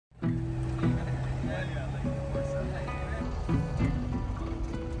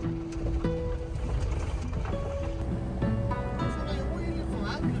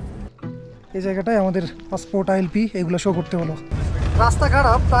এই জায়গাটায় আমাদের পাসপোর্ট আইএলপি এগুলো শো করতে হলো। রাস্তা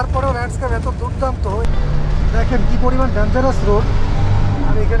খারাপ, তারপরেও ল্যান্ডস্কেপ এত দুর্দান্ত। দেখেন কি পরিমাণ ডেঞ্জারাস রোড,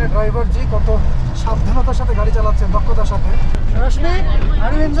 আর এখানে ড্রাইভার জি কত সাবধানতার সাথে গাড়ি চালাচ্ছেন, দক্ষতার সাথে। রশ্মি,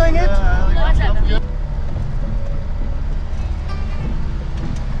 are you enjoying it?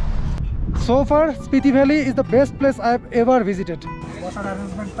 So far, Spiti Valley is the best place I have ever visited. Water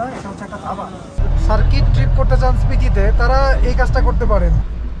arrangementটা এটা হচ্ছে একটা ধাবা। সার্কিট ট্রিপ করতে চান স্পিতিতে, তারা এই কাজটা করতে পারেন।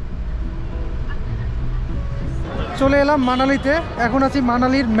 চলে এলাম মানালিতে, এখন আছি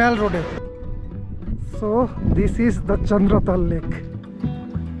মানালির মেল রোডে। So this is the Chandratal lake.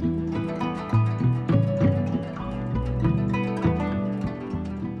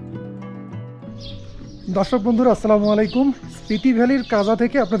 দর্শক বন্ধুরা আসসালামু আলাইকুম। স্পিতি ভ্যালির কাজা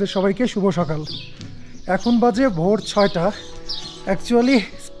থেকে আপনাদের সবাইকে শুভ সকাল। এখন বাজে ভোর 6টা। অ্যাকচুয়ালি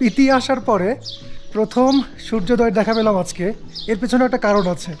স্পিতি আসার পরে প্রথম সূর্যোদয় দেখা পেলাম আজকে। এর পেছনে একটা কারণ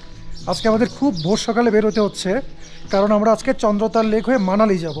আছে। আজকে আমাদের খুব ভোর সকালে বেরোতে হচ্ছে, কারণ আমরা আজকে চন্দ্রতাল লেক হয়ে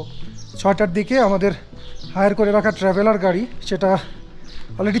মানালি যাব। 6টার দিকে আমাদের হায়ার করে রাখা ট্রাভেলার গাড়ি, সেটা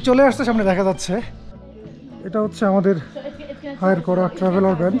অলরেডি চলে আসছে, সামনে দেখা যাচ্ছে। এটা হচ্ছে আমাদের হায়ার করা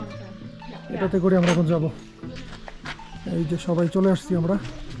ট্রাভেলার ভ্যান, এটাতে করে আমরা এখন যাব। এই যে সবাই চলে আসছি আমরা।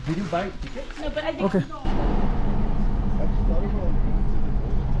 ওকে,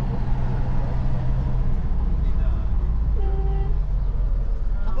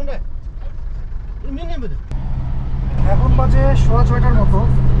 এখন বাজে 6:15টার মতো।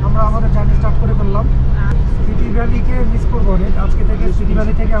 আমরা আমাদের জার্নি স্টার্ট করে ফেললাম। স্পিতি ভ্যালিকে মিস করবো অনেক। আজকে থেকে স্পিতি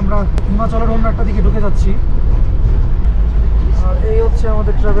ভ্যালি থেকে আমরা হিমাচলের অন্য একটা দিকে ঢুকে যাচ্ছি। আর এই হচ্ছে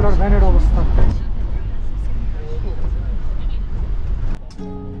আমাদের ট্রাভেলার ভ্যানের অবস্থা।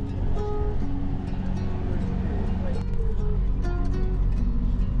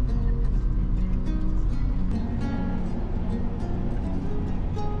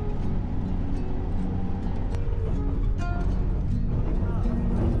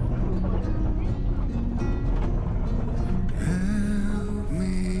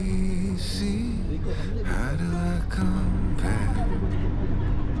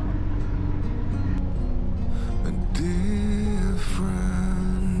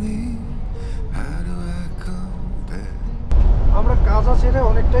 আমরা কাজা ছেড়ে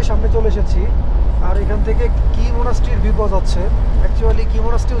অনেকটাই সামনে চলে এসেছি, আর এখান থেকে কি মোনাস্ট্রির ভিউ পাওয়া যাচ্ছে। অ্যাকচুয়ালি কি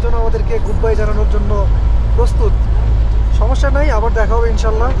মোনাস্ট্রিও যেন আমাদেরকে গুড বাই জানানোর জন্য প্রস্তুত। সমস্যা নাই, আবার দেখা হবে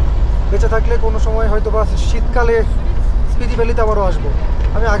ইনশাল্লাহ। বেঁচে থাকলে কোনো সময় হয়তো বা শীতকালে স্পিতি ভ্যালিতে আবারও আসবো।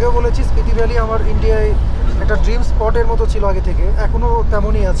 আমি আগেও বলেছি স্পিতি ভ্যালি আমার ইন্ডিয়ায় একটা ড্রিম স্পটের মতো ছিল আগে থেকে, এখনও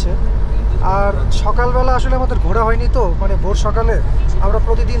তেমনই আছে। আর সকালবেলা আসলে আমাদের ঘোরা হয়নি তো, মানে ভোর সকালে আমরা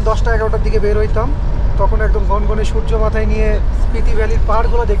প্রতিদিন 10টা-11টার দিকে বের হইতাম, তখন একদম ঘনঘনে সূর্য মাথায় নিয়ে স্পিতি ভ্যালির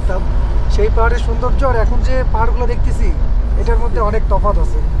পাহাড়গুলো দেখতাম। সেই পাহাড়ের সৌন্দর্য আর এখন যে পাহাড়গুলো দেখতেছি এটার মধ্যে অনেক তফাৎ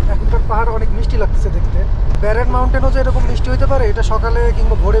আছে। এখনকার পাহাড় অনেক মিষ্টি লাগতেছে দেখতে। ব্যারেন মাউন্টেনও যে এরকম মিষ্টি হতে পারে, এটা সকালে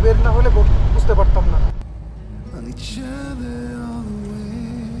কিংবা ভোরে বের না হলে বুঝতে পারতাম না।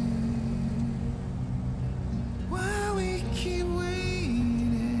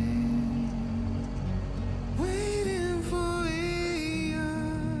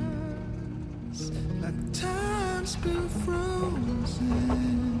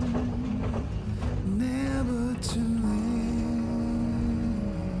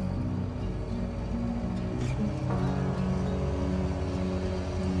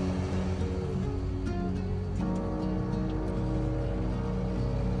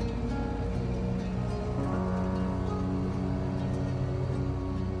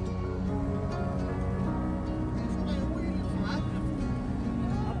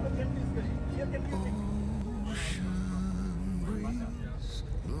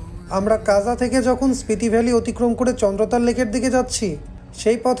 আমরা কাজা থেকে যখন স্পিতি ভ্যালি অতিক্রম করে চন্দ্রতাল লেকের দিকে যাচ্ছি,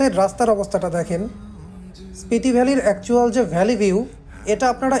 সেই পথের রাস্তার অবস্থাটা দেখেন। স্পিতি ভ্যালির অ্যাকচুয়াল যে ভ্যালি ভিউ, এটা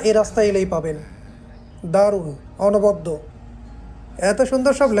আপনারা এই রাস্তায় এলেই পাবেন। দারুণ, অনবদ্য, এত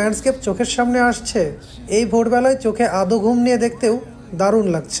সুন্দর সব ল্যান্ডস্কেপ চোখের সামনে আসছে। এই ভোরবেলায় চোখে আদো ঘুম নিয়ে দেখতেও দারুণ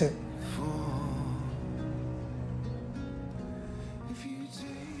লাগছে।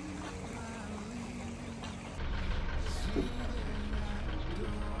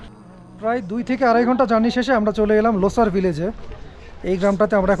 প্রায় 2 থেকে আড়াই ঘন্টা জার্নি শেষে আমরা চলে এলাম লোসার ভিলেজে। এই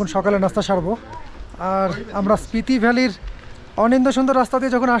গ্রামটাতে আমরা এখন সকালে নাস্তা সারবো। আর আমরা স্পিতি ভ্যালির অনিন্দ সুন্দর রাস্তা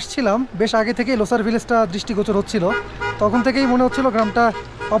দিয়ে যখন আসছিলাম, বেশ আগে থেকেই লোসার ভিলেজটা দৃষ্টিগোচর হচ্ছিল। তখন থেকেই মনে হচ্ছিল গ্রামটা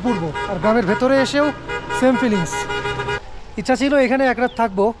অপূর্ব। আর গ্রামের ভেতরে এসেও সেম ফিলিংস। ইচ্ছা ছিল এখানে এক রাত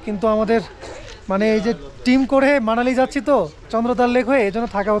থাকবো, কিন্তু আমাদের মানে এই যে টিম করে মানালি যাচ্ছি তো চন্দ্রতাল লেক হয়ে, এই জন্য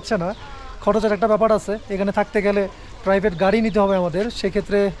থাকা হচ্ছে না। খরচের একটা ব্যাপার আছে, এখানে থাকতে গেলে প্রাইভেট গাড়ি নিতে হবে আমাদের,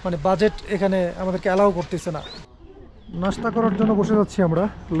 সেক্ষেত্রে মানে বাজেট এখানে আমাদেরকে অ্যালাউ করতেছে না। নাস্তা করার জন্য বসে যাচ্ছি আমরা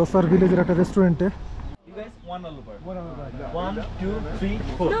লোসার ভিলেজের একটা রেস্টুরেন্টে। You guys, one aloo paratha. 1, 2, 3,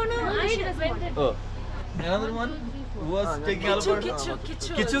 4. No, I just went in. Oh, another one was taking aloo paratha.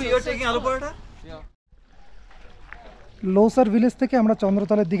 Kichu, you're taking aloo paratha? Losar village থেকে আমরা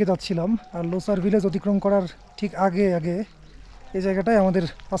চন্দ্রতালের দিকে যাচ্ছিলাম, আর লোসার ভিলেজ অতিক্রম করার ঠিক আগে এই জায়গাটায় আমাদের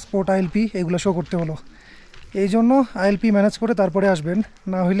পাসপোর্ট আইএলপি এগুলো শো করতে হলো। এই জন্য আইএলপি ম্যানেজ করে তারপরে আসবেন,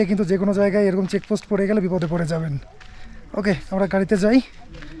 না হলে কিন্তু যে কোনো জায়গায় এরকম চেকপোস্ট পড়ে গেলে বিপদে পড়ে যাবেন। ওকে, আমরা গাড়িতে যাই,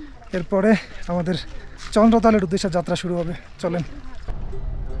 এরপরে আমাদের চন্দ্রতালের উদ্দেশ্যে যাত্রা শুরু হবে। চলেন।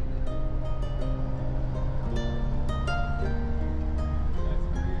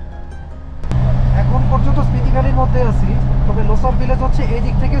 এখন পর্যন্ত স্পিতি ভ্যালির মধ্যে আছি, তবে লোসার ভিলেজ হচ্ছে এই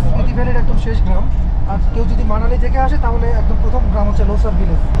দিক থেকে স্পিতি ভ্যালির একদম শেষ গ্রাম। আর কেউ যদি মানালি থেকে আসে তাহলে একদম প্রথম গ্রাম হচ্ছে লোসার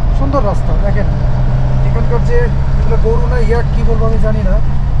ভিলেজ। সুন্দর রাস্তা দেখেন, এখানকার যে এগুলো গরু না ইয়াক কী বলবো আমি জানি না,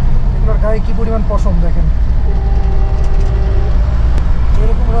 এগুলোর গায়ে কী পরিমাণ পশম দেখেন।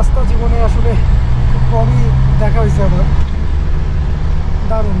 এরকম রাস্তা জীবনে আসলে খুব কমই দেখা হয়েছে আমার।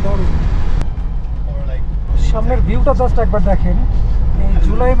 দারুণ দারুণ। সামনের ভিউটা জাস্ট একবার দেখেন। এই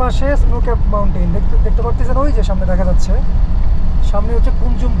জুলাই মাসে স্নো ক্যাপ মাউন্টেন দেখতে পাচ্ছেন, ওই যে সামনে দেখা যাচ্ছে। সামনে হচ্ছে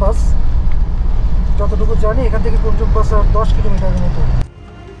কুনজুম পাস, যতটুকু জানি এখান থেকে কুনজুম পাস 10 কিলোমিটারের মতো।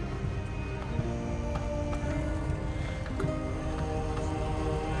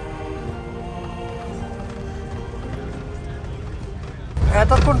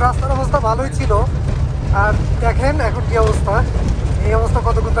 এতক্ষণ রাস্তার অবস্থা ভালোই ছিল, আর দেখেন এখন কি অবস্থা। এই অবস্থা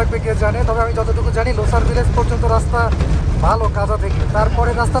কতক্ষণ থাকবে কে জানে, তবে আমি যতটুকু জানি লোসার ভিলেজ পর্যন্ত রাস্তা ভালো কাজা থেকে,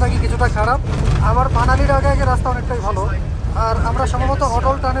 তারপরে রাস্তা নাকি কিছুটা খারাপ। আমার মানালির আগে রাস্তা অনেকটাই ভালো। আর আমরা সম্ভবত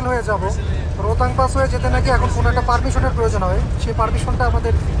অটল টানেল হয়ে যাব। রোহতাং পাস হয়ে যেতে নাকি এখন কোনো একটা পারমিশনের প্রয়োজন হয়, সেই পারমিশনটা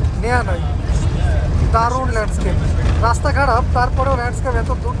আমাদের নেওয়া নয়। দারুণ ল্যান্ডস্কেপ, রাস্তা খারাপ তারপরেও ল্যান্ডস্কেপ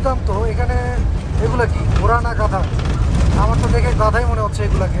এত দুর্দান্ত। এখানে এগুলো কি ঘোড়া না গাধা? আমার তো দেখে গাধাই মনে হচ্ছে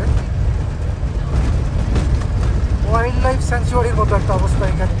এগুলাকে। ওয়াইল্ড লাইফ স্যাংচুয়ারির মতো একটা অবস্থা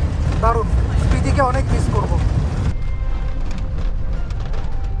এখানে, দারুণ। স্পিতিকে অনেক মিস করবো।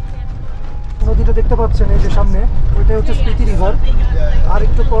 নদীটা দেখতে পাচ্ছেন এই যে সামনে, ওইটাই হচ্ছে স্পিতি রিভার। আর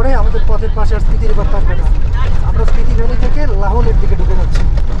একটু পরে আমাদের পথের পাশে আর স্পিতি রিভার থাকবে না। আমরা স্পিতি ভ্যালি থেকে লাহোরের দিকে ঢুকে যাচ্ছি।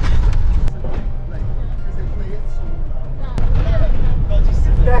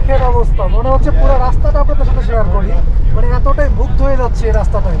 দেখেন অবস্থা, মনে হচ্ছে পুরো রাস্তাটা আপনাদের সাথে শেয়ার করি, মানে এতটাই মুগ্ধ হয়ে যাচ্ছে এই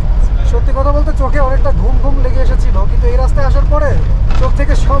রাস্তাটায়। সত্যি কথা বলতে চোখে অনেকটা ঘুম ঘুম লেগে এসেছিল, কিন্তু এই রাস্তায় আসার পরে চোখ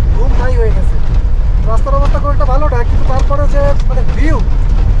থেকে সব ঘুম ঠাই হয়ে গেছে। রাস্তার অবস্থা খুব একটা ভালো না, কিন্তু তারপরে যে মানে ভিউ,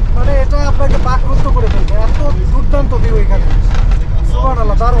 মানে এটা আপনাকে বাকরুদ্ধ করে ফেলবে, এত দুর্দান্ত ভিউ এখানে।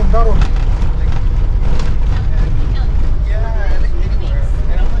 সুবহানাল্লাহ, দারুণ দারুণ।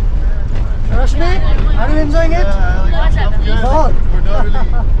 Rashmi, are you enjoying it?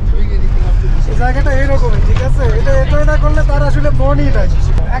 এই জায়গাটা এইরকমই, ঠিক আছে। এটা না করলে তার আসলে মনই নাই।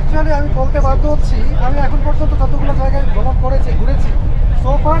 অ্যাকচুয়ালি আমি বলতে বাধ্য হচ্ছি, আমি এখন পর্যন্ত যতগুলো জায়গায় ভ্রমণ ঘুরেছি,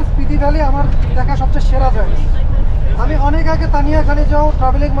 সোফার স্পিতি ভ্যালি আমার দেখা সবচেয়ে সেরা জায়গা। আমি অনেক আগে তানিয়া খালি যাও,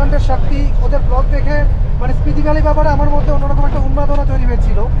 ট্রাভেলিং মান্ডের শক্তি, ওদের ব্লগ দেখে মানে স্পিতি ভ্যালি ব্যাপারে আমার মধ্যে অন্যরকম একটা উন্মাদনা তৈরি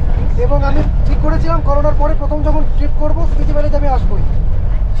হয়েছিল, এবং আমি ঠিক করেছিলাম করোনার পরে প্রথম যখন ট্রিপ করবো স্পিতি ভ্যালিতে আমি আসবোই।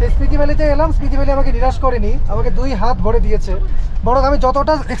 সেই স্পিতি ভ্যালিতে এলাম, স্পিতি ভ্যালি আমাকে নিরাশ করেনি, আমাকে 2 হাত ভরে দিয়েছে। বরং আমি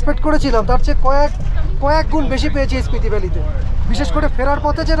যতটা এক্সপেক্ট করেছিলাম তার চেয়ে কয়েক গুণ বেশি পেয়েছি স্পিতি ভ্যালিতে। বিশেষ করে ফেরার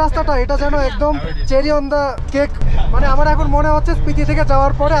পথে যে রাস্তাটা, এটা যেন একদম চেরি অন দ্য কেক। মানে আমার এখন মনে হচ্ছে স্পিতি থেকে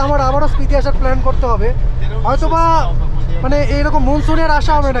যাওয়ার পরে আমার আবারও স্পিতি আসার প্ল্যান করতে হবে। হয়তোবা মানে এইরকম মনসুনের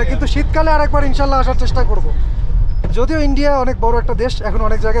আসা হবে না, কিন্তু শীতকালে আরেকবার ইনশাল্লাহ আসার চেষ্টা করব। যদিও ইন্ডিয়া অনেক বড় একটা দেশ, এখন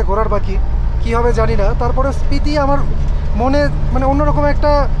অনেক জায়গায় ঘোরার বাকি, কী হবে জানি না। তারপরে স্পিতি আমার মনে মানে অন্যরকম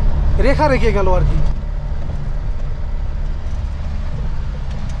একটা রেখা রেখে গেল আর কি।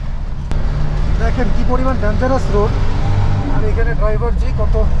 দেখেন কি পরিমাণ ডেঞ্জারাস রোড, আর এখানে ড্রাইভার জি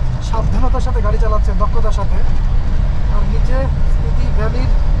কত সাবধানতার সাথে গাড়ি চালাচ্ছেন, দক্ষতার সাথে। আর নিচে স্পিতি ভ্যালির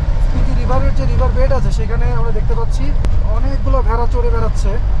স্পিতি রিভারের যে রিভার বেড আছে, সেখানে আমরা দেখতে পাচ্ছি অনেকগুলো ভেড়া চড়ে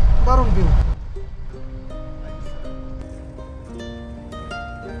বেড়াচ্ছে, দারুণ ভিউ।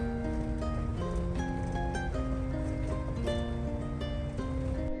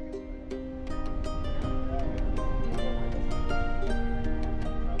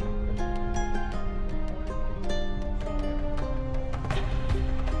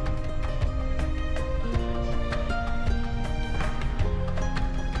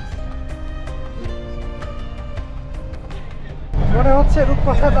 মনে হচ্ছে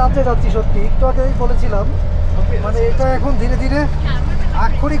রূপকথার রাজ্যে যাচ্ছি। সত্যি একটু আগেই বলেছিলাম, মানে এটা এখন ধীরে ধীরে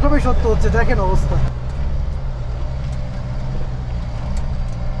আক্ষরিকভাবে সত্য হচ্ছে। দেখেন অবস্থা।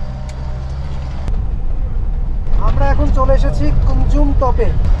 আমরা এখন চলে এসেছি কুনজুম টপে।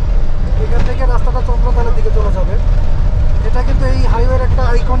 এখান থেকে রাস্তাটা চন্দ্রতালের দিকে চলে যাবে। এটা কিন্তু এই হাইওয়ের একটা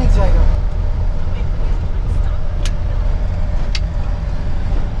আইকনিক জায়গা।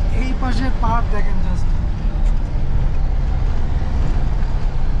 এই পাশে পাহাড় দেখেন জাস্ট,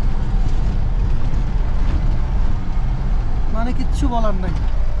 মানে কিচ্ছু বলার নাই,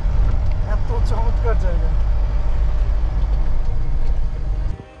 এত চমৎকার জায়গা।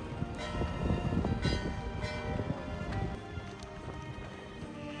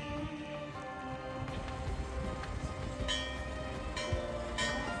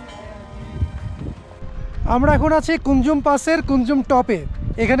 আমরা এখন আছি কুনজুম পাসের কুনজুম টপে।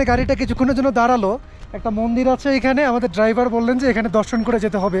 এখানে গাড়িটা কিছুক্ষণের জন্য দাঁড়ালো, একটা মন্দির আছে এখানে। আমাদের ড্রাইভার বললেন যে এখানে দর্শন করে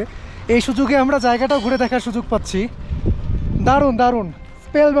যেতে হবে। এই সুযোগে আমরা জায়গাটাও ঘুরে দেখার সুযোগ পাচ্ছি। দারুণ দারুণ,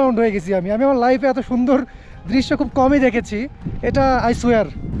 স্পেল বাউন্ড হয়ে গেছি আমি আমার লাইফে এত সুন্দর দৃশ্য খুব কমই দেখেছি। এটা I swear,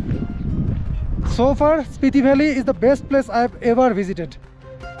 so far Spiti valley is the best place I have ever visited.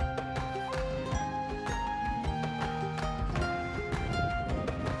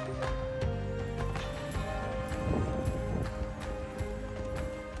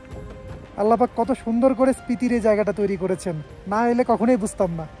 আল্লাপাক কত সুন্দর করে স্পিতির এই জায়গাটা তৈরি করেছেন, না এলে কখনোই বুঝতাম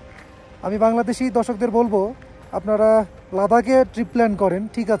না। আমি বাংলাদেশি দর্শকদের বলবো, আপনারা লাদাখে ট্রিপ প্ল্যান করেন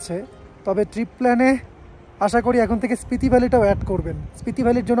ঠিক আছে, তবে ট্রিপ প্ল্যানে আশা করি এখন থেকে স্পিতি ভ্যালিটাও অ্যাড করবেন। স্পিতি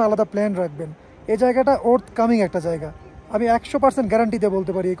ভ্যালির জন্য আলাদা প্ল্যান রাখবেন। এই জায়গাটা ওর্থ কামিং একটা জায়গা, আমি 100% গ্যারান্টি দিয়ে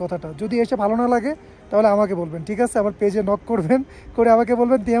বলতে পারি এই কথাটা। যদি এসে ভালো না লাগে তাহলে আমাকে বলবেন ঠিক আছে, আমার পেজে নক করবেন, করে আমাকে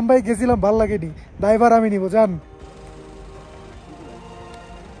বলবেন তিহাম ভাই গেছিলাম ভালো লাগেনি, ড্রাইভার আমি নিব, যান।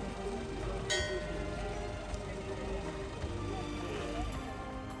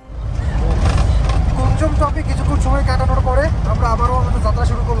 কুনজুম টপে কিছুক্ষণ সময় কাটানোর পরে আমরা আবারও আমাদের যাত্রা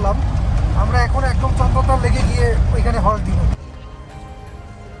শুরু করলাম। আমরা এখন একদম চন্দ্রতাল লেকে গিয়ে ওইখানে হল্ট দিব।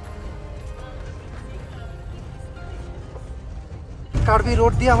 কার্বি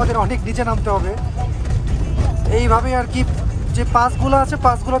রোড দিয়ে আমাদের অনেক নিচে নামতে হবে, এইভাবে আর কি। যে পাসগুলো আছে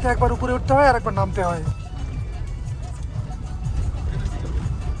পাসগুলোতে একবার উপরে উঠতে হয় আর একবার নামতে হয়।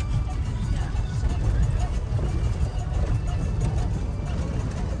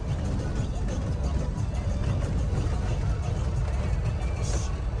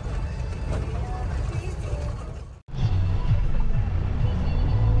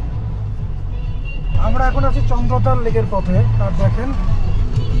 আমরা এখন আছি চন্দ্রতাল লেকের পথে, আর দেখেন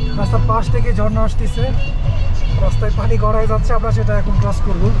রাস্তার পাশ থেকে ঝর্ণা আসতেছে, রাস্তায় পানি গড়ায় যাচ্ছে, আমরা সেটা এখন ক্রস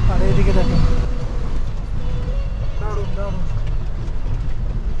করবো। আর এইদিকে দেখেন দারুণ দারুণ।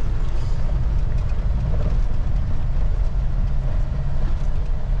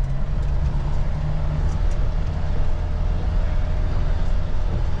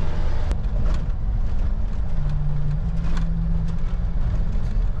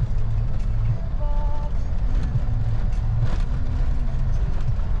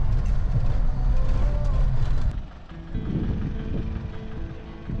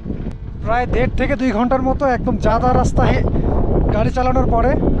 প্রায় 1.5 থেকে 2 ঘন্টার মতো একদম জাদা রাস্তায় গাড়ি চালানোর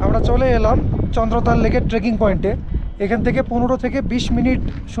পরে আমরা চলে এলাম চন্দ্রতাল লেকের ট্রেকিং পয়েন্টে। এখান থেকে 15 থেকে 20 মিনিট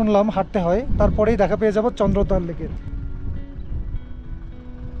শুনলাম হাঁটতে হয়, তারপরেই দেখা পেয়ে যাব চন্দ্রতাল লেকের।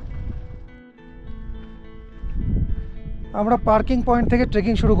 আমরা পার্কিং পয়েন্ট থেকে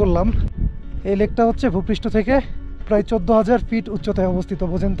ট্রেকিং শুরু করলাম। এই লেকটা হচ্ছে ভূপৃষ্ঠ থেকে প্রায় 14,000 ফিট উচ্চতায় অবস্থিত,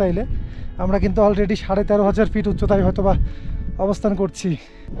 বোঝেন তাইলে। আমরা কিন্তু অলরেডি 13,500 ফিট উচ্চতায় হয়তোবা অবস্থান করছি।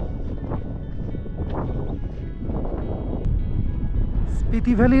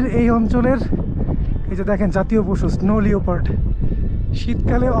 স্পিতি ভ্যালির এই অঞ্চলের এই যে দেখেন জাতীয় পশু স্নো লিওপার্ড,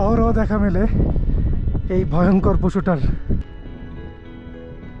 শীতকালে অহরহ দেখা মেলে এই ভয়ঙ্কর পশুটার।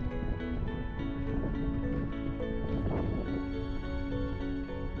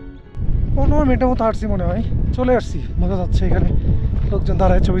 15 মিনিটের মতো হাঁটছি মনে হয়, চলে আসছি। বোঝা যাচ্ছে এখানে লোকজন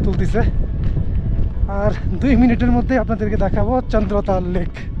দাঁড়ায় ছবি তুলতেছে। আর 2 মিনিটের মধ্যে আপনাদেরকে দেখাবো চন্দ্রতাল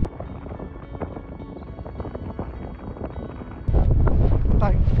লেক।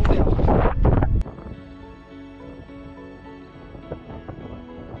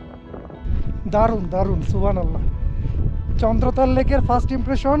 দারুণ দারুণ, সুবহানাল্লাহ। চন্দ্রতাল লেকের ফার্স্ট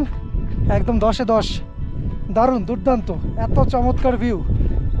ইমপ্রেশন একদম 10-এ 10, দারুণ দুর্দান্ত, এত চমৎকার ভিউ।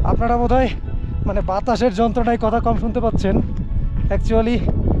 আপনারা বোধহয় মানে বাতাসের যন্ত্রণায় কথা কম শুনতে পাচ্ছেন। অ্যাকচুয়ালি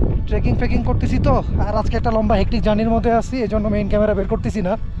ট্রেকিং করতেছি তো, আর আজকে একটা লম্বা হেক্টিক জার্নির মধ্যে আছি, এই জন্য মেইন ক্যামেরা বের করতেছি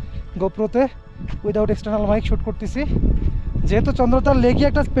না, গোপ্রোতে উইদাউট এক্সটার্নাল মাইক শ্যুট করতেছি। যেহেতু চন্দ্রতাল লেকই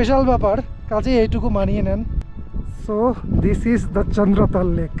একটা স্পেশাল ব্যাপার, কাজে এইটুকু মানিয়ে নেন। So this is the Chandratal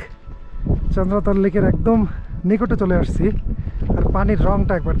lake. Chandratal লেকের একদম নিকটে চলে আসছি। আর পানির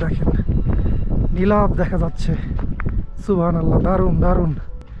রংটা একবার দেখেন, নীলাভ দেখা যাচ্ছে, সুবহানাল্লাহ, দারুণ দারুণ।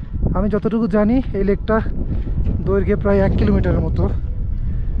 আমি যতটুকু জানি এই লেকটা দৈর্ঘ্যে প্রায় 1 কিলোমিটারের মতো,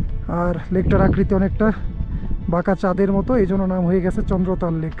 আর লেকটার আকৃতি অনেকটা বাঁকা চাঁদের মতো, এই জন্য নাম হয়ে গেছে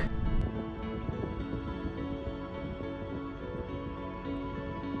চন্দ্রতাল লেক।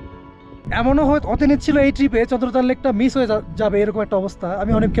 এমনও হতে নিচ্ছিল এই ট্রিপে চন্দ্রতাল লেকটা মিস হয়ে যাবে, এরকম একটা অবস্থা।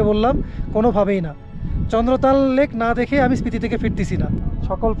 আমি অনেককে বললাম, কোনোভাবেই না, চন্দ্রতাল লেক না দেখে আমি স্পিতি থেকে ফিরতেছি না।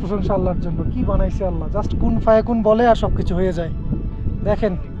 সকল প্রশংসা আল্লাহর জন্য, কি বানাইছে আল্লাহ, জাস্ট কুন ফায়াকুন বলে আর সব কিছু হয়ে যায়।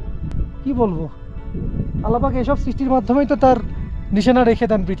 দেখেন কি বলবো, আল্লাহ পাক এইসব সৃষ্টির মাধ্যমেই তো তার নিশানা রেখে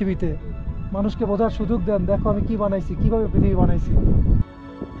দেন পৃথিবীতে, মানুষকে বোঝার সুযোগ দেন। দেখো আমি কি বানাইছি, কিভাবে পৃথিবী বানাইছি।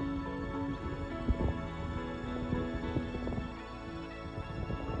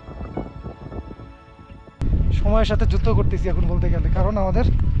 সময়ের সাথে যুদ্ধ করতেছি এখন বলতে গেলে, কারণ আমাদের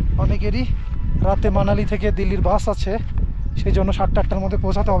অনেকেরই রাতে মানালি থেকে দিল্লির বাস আছে, সেই জন্য 7টা-8টার মধ্যে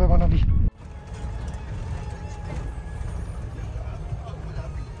পৌঁছাতে হবে মানালি।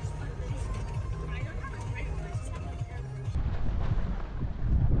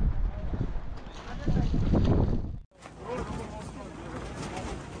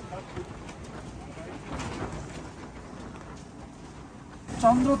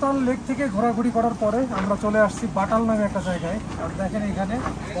 চন্দ্রতাল লেক থেকে ঘোরাঘুরি করার পরে আমরা চলে আসছি বাটাল নামে একটা জায়গায়। আর দেখেন এখানে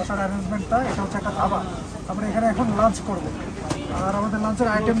বসার অ্যারেঞ্জমেন্টটা, এটা হচ্ছে একটা ধাবা। আমরা এখানে এখন লাঞ্চ করব। আর আমাদের লাঞ্চের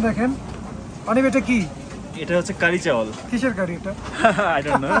আইটেম দেখেন। অনিব, এটা কি? এটা হচ্ছে কারি চাওয়াল। কিসের কারি এটা? I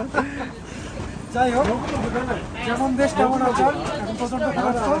don't know. যাই হোক, যেমন দেশ তেমন আচার। এখন পর্যন্ত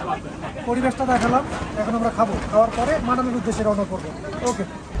ব্যস্ত, পরিবেশটা দেখালাম, এখন আমরা খাবো। খাওয়ার পরে মানালির উদ্দেশ্যে রওনা করবো। ওকে।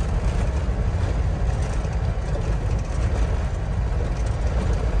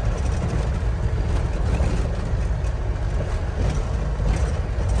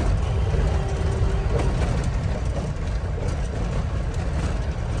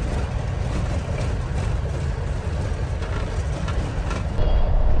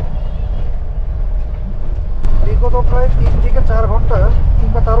 বিগত প্রায় 3 থেকে 4 ঘন্টা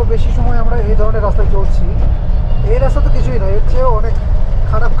কিংবা তারও বেশি সময় আমরা এই ধরনের রাস্তায় চলছি। এই রাস্তা তো কিছুই না, এর চেয়েও অনেক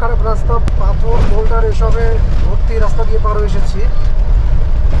খারাপ খারাপ রাস্তা, পাথর বোল্ডার এসবে ভর্তি রাস্তা দিয়ে পার হয়ে এসেছি।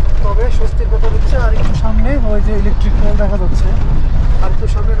 তবে স্বস্তির কথা হচ্ছে আর একটু সামনে ওই যে ইলেকট্রিক পোল দেখা যাচ্ছে, আর একটু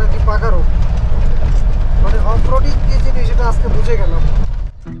সামনে নাকি পাকা রোড। মানে অফরোডিং কি জিনিস সেটা আজকে বুঝে গেলাম।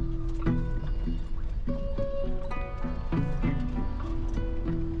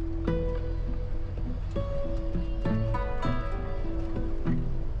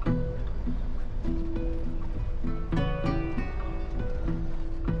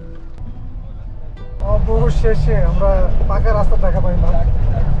 শেষে আমরা পাকা রাস্তা দেখা পাইলাম।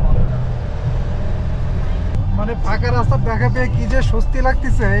 মানে পাকা রাস্তা দেখা পেয়ে কি যে স্বস্তি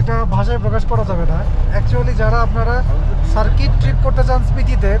লাগতেছে, এটা ভাষায় প্রকাশ করা যাবে না। অ্যাকচুয়ালি যারা আপনারা সার্কিট ট্রিপ করতে চান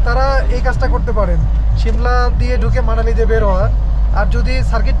স্পিতিতে, তারা এই কাজটা করতে পারেন, সিমলা দিয়ে ঢুকে মানালি দিয়ে বের হওয়া। আর যদি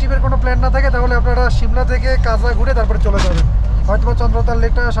সার্কিট ট্রিপের কোনো প্ল্যান না থাকে, তাহলে আপনারা সিমলা থেকে কাজা ঘুরে তারপরে চলে যাবেন, হয়তো চন্দ্রতাল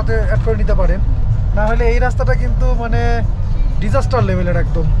লেকটা সাথে অ্যাড করে নিতে পারেন। না হলে এই রাস্তাটা কিন্তু মানে ডিজাস্টার লেভেলের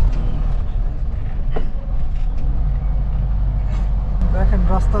একদম। দেখেন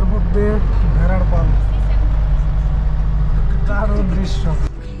রাস্তার মধ্যে ভেড়ার পাল, দারুণ দৃশ্য।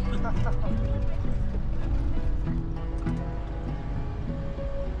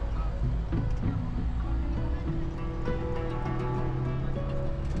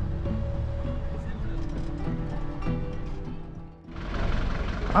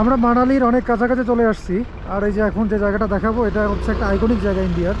 আমরা মানালির অনেক কাছাকাছি চলে আসছি। আর এই যে এখন যে জায়গাটা দেখাবো, এটা হচ্ছে একটা আইকনিক জায়গা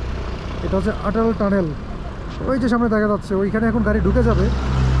ইন্ডিয়ার। এটা হচ্ছে অটল টানেল। ওই যে সামনে দেখা যাচ্ছে, ওইখানে এখন গাড়ি ঢুকে যাবে।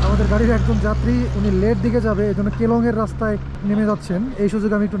 আমাদের গাড়ির একজন যাত্রী, উনি লেট দিকে যাবে, এই জন্য কেলংয়ের রাস্তায় নেমে যাচ্ছেন। এই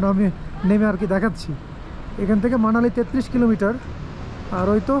সুযোগে আমি একটু নেমে আর কি দেখাচ্ছি। এখান থেকে মানালি 33 কিলোমিটার। আর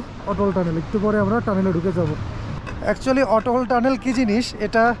ওই তো অটল টানেল, একটু পরে আমরা টানেলে ঢুকে যাব। অ্যাকচুয়ালি অটল টানেল কী জিনিস,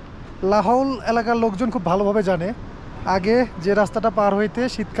 এটা লাহৌল এলাকার লোকজন খুব ভালোভাবে জানে। আগে যে রাস্তাটা পার হইতে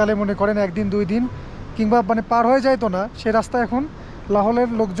শীতকালে মনে করেন 1 দিন 2 দিন কিংবা মানে পার হয়ে যাইতো না, সে রাস্তা এখন লাহৌলের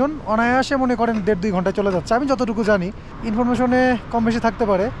লোকজন অনায়াসে মনে করেন 1.5-2 ঘন্টায় চলে যাচ্ছে। আমি যতটুকু জানি, ইনফরমেশনে কম বেশি থাকতে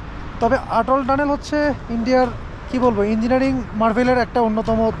পারে। তবে অটল টানেল হচ্ছে ইন্ডিয়ার কি বলবো, ইঞ্জিনিয়ারিং মার্ভেলের একটা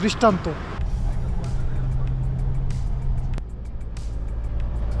অন্যতম দৃষ্টান্ত।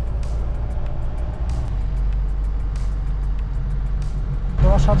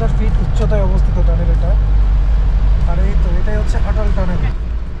 10,000 ফিট উচ্চতায় অবস্থিত টানেল এটা। আর এই তো এটাই হচ্ছে অটল টানেল।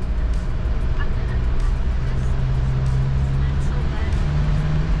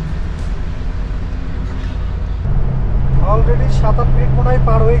 অলরেডি 7-8 মিনিট মনে হয়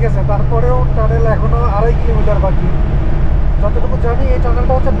পার হয়ে গেছে, তারপরেও টানেল এখনো 2.5 কিলোমিটার বাকি। যতটুকু জানি এই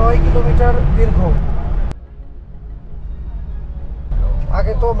টানেলটা হচ্ছে 9 কিলোমিটার দীর্ঘ।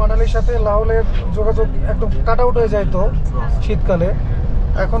 আগে তো মানালির সাথে লাহৌলের যোগাযোগ একদম কাট আউট হয়ে যায় তো শীতকালে।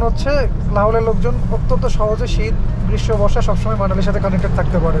 এখন হচ্ছে লাহৌলের লোকজন অত্যন্ত সহজে শীত গ্রীষ্ম বর্ষা সবসময় মানালির সাথে কানেক্টেড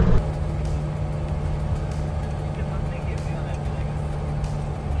থাকতে পারে।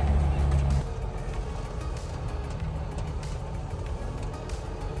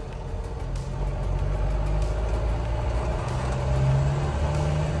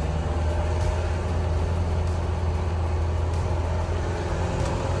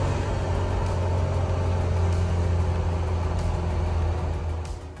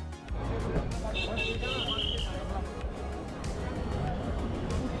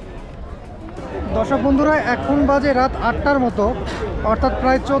 দর্শক বন্ধুরা, এখন বাজে রাত 8টার মতো, অর্থাৎ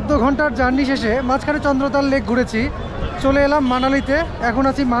প্রায় 14 ঘন্টার জার্নি শেষে মাঝখানে চন্দ্রতাল লেক ঘুরেছি। চলে এলাম মানালিতে। এখন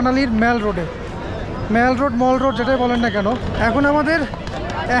আছি মানালির ম্যাল রোডে। ম্যাল রোড, মল রোড, যেটাই বলেন না কেন। এখন আমাদের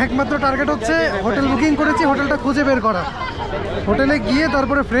একমাত্র টার্গেট হচ্ছে হোটেল বুকিং করেছি, হোটেলটা খুঁজে বের করা। হোটেলে গিয়ে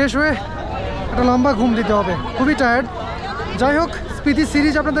তারপরে ফ্রেশ হয়ে একটা লম্বা ঘুম দিতে হবে, খুবই টায়ার্ড। যাই হোক, স্পিতি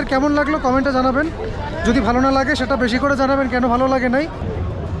সিরিজ আপনাদের কেমন লাগলো কমেন্টে জানাবেন। যদি ভালো না লাগে সেটা বেশি করে জানাবেন, কেন ভালো লাগে নাই।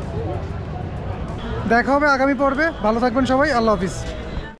 দেখা হবে আগামী পর্বে। ভালো থাকবেন সবাই, আল্লাহ হাফিজ।